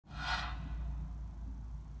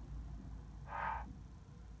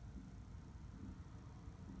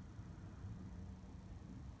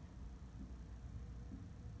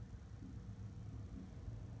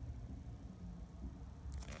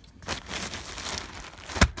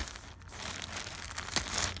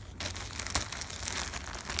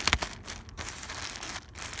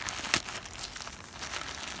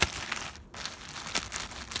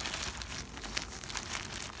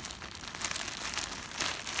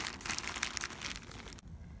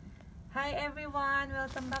Hi everyone,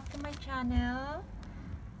 welcome back to my channel.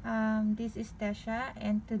 This is Tesha,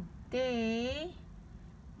 and today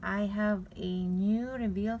I have a new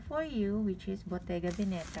reveal for you, which is Bottega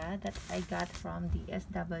Veneta that I got from the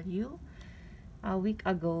SW a week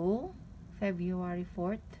ago, February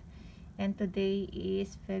 4th, and today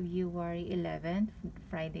is February 11th,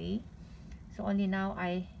 Friday. So only now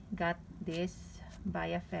I got this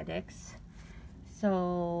via FedEx.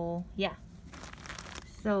 So yeah,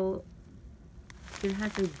 so it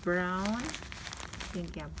has a brown, I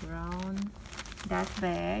think, yeah, brown dust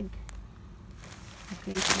bag.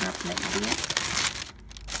 Okay, it's wrapped like this.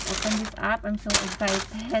 Open this up. I'm so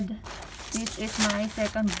excited. This is my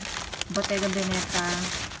second Bottega Veneta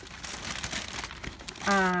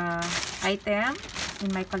item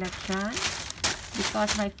in my collection,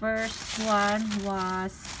 because my first one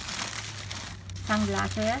was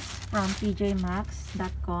sunglasses from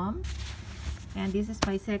tjmax.com, and this is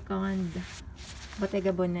my second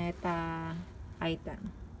Bottega Veneta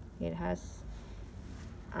item. It has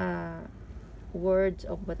words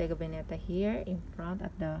of Bottega Veneta here in front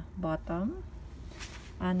at the bottom,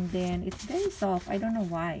 and then it's very soft. I don't know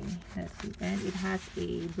why. Let's see. And it has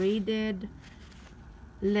a braided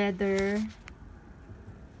leather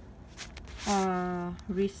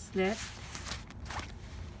wristlet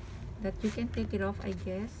that you can take it off, I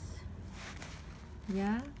guess.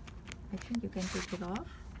 Yeah, I think you can take it off.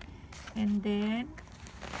 And then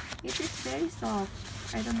it is very soft.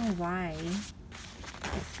 I don't know why.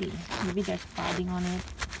 Let's see, maybe there's padding on it.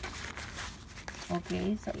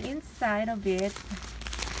 Okay, so inside of it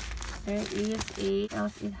there is a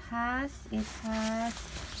else it has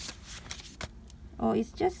oh,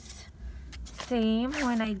 it's just same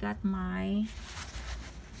when I got my,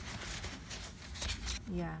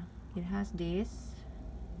 yeah, it has this.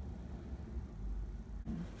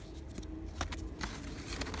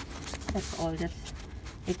 That's all. That's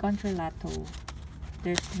a controlato.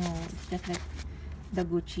 There's no, it's just like the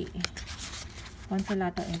Gucci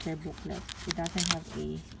controlato enter booklet. It doesn't have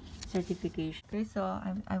a certification. Okay, so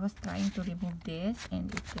I was trying to remove this,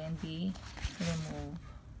 and it can be removed.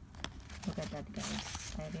 Look at that,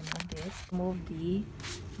 guys. I removed it. Remove the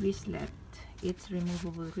wristlet. It's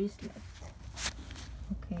removable wristlet.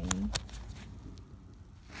 Okay.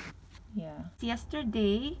 Yeah.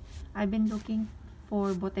 Yesterday, I've been looking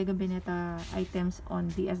for Bottega Veneta items on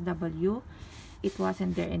DSW. It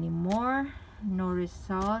wasn't there anymore. No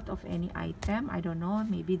result of any item. I don't know,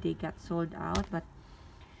 maybe they got sold out. But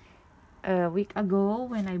a week ago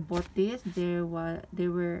when I bought this, there were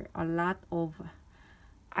a lot of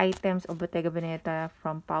items of Bottega Veneta,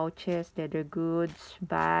 from pouches, leather goods,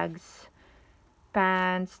 bags,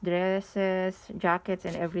 pants, dresses, jackets,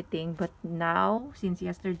 and everything. But now, since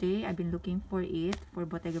yesterday, I've been looking for it, for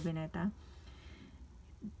Bottega Veneta.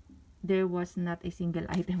 There was not a single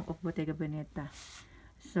item of Bottega Veneta.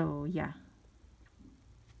 So yeah.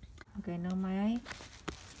 Okay, now my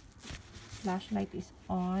flashlight is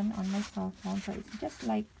on my cell phone, so it's just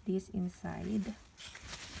like this inside.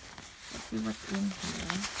 Let's see what's in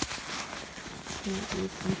here. Here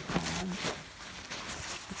is the tag.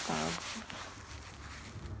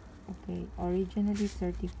 Okay, originally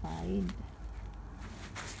certified,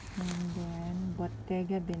 and then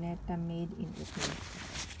Bottega Veneta made in Italy.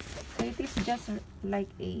 So it is just like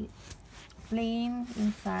a plain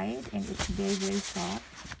inside, and it's very, very soft.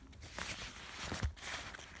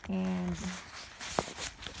 And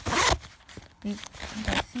the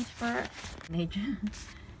zipper,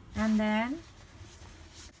 and then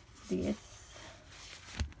this,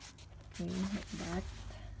 okay, like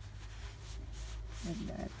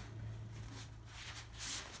that,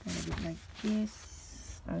 kind of like this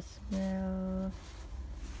as well.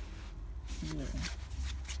 Yeah.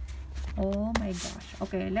 Oh my gosh.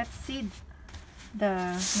 Okay, let's see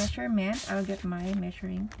the measurement. I'll get my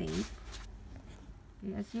measuring tape.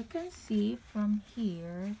 Okay, as you can see, from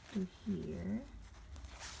here to here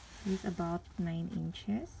is about 9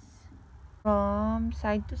 inches. From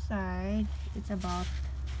side to side, it's about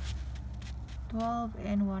 12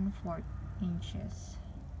 and 1/4 inches.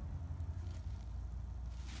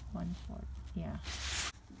 1/4, yeah.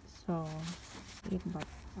 So but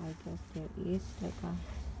I guess there is like a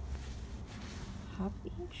half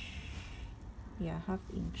inch. Yeah, half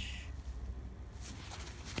inch.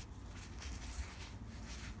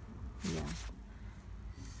 Yeah.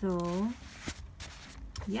 So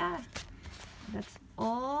yeah, that's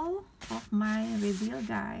all of my review,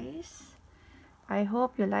 guys. I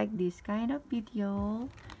hope you like this kind of video,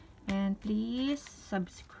 and please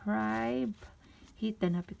subscribe, hit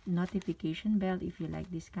the notification bell if you like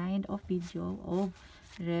this kind of video of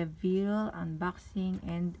reveal, unboxing,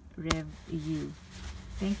 and review.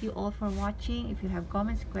 Thank you all for watching. If you have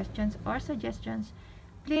comments, questions, or suggestions,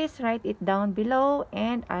 please write it down below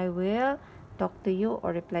and I will talk to you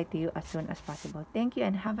or reply to you as soon as possible. Thank you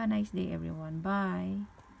and have a nice day, everyone.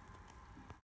 Bye.